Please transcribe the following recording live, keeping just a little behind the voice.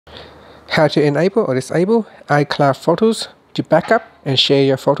How to enable or disable iCloud photos to backup and share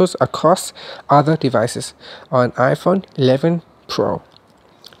your photos across other devices on iPhone 11 Pro.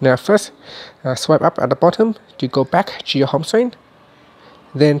 Now first, swipe up at the bottom to go back to your home screen.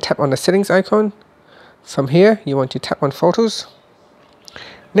 Then tap on the settings icon. From here, you want to tap on photos.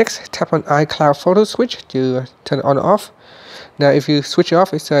 Next, tap on iCloud photo switch to turn it on or off. Now if you switch it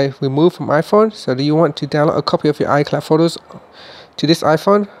off, it's a remove from iPhone. So do you want to download a copy of your iCloud photos to this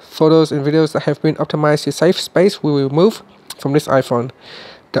iPhone? Photos and videos that have been optimized to save space will remove from this iPhone.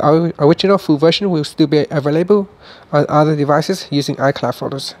 The original full version will still be available on other devices using iCloud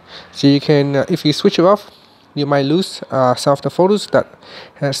photos. So you can, if you switch it off, you might lose some of the photos that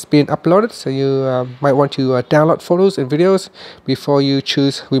has been uploaded. So you might want to download photos and videos before you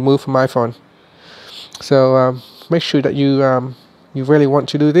choose remove from iPhone. So make sure that you really want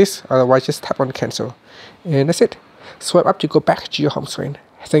to do this. Otherwise, just tap on cancel, and that's it. Swipe up to go back to your home screen.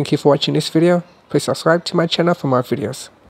 Thank you for watching this video. Please subscribe to my channel for more videos.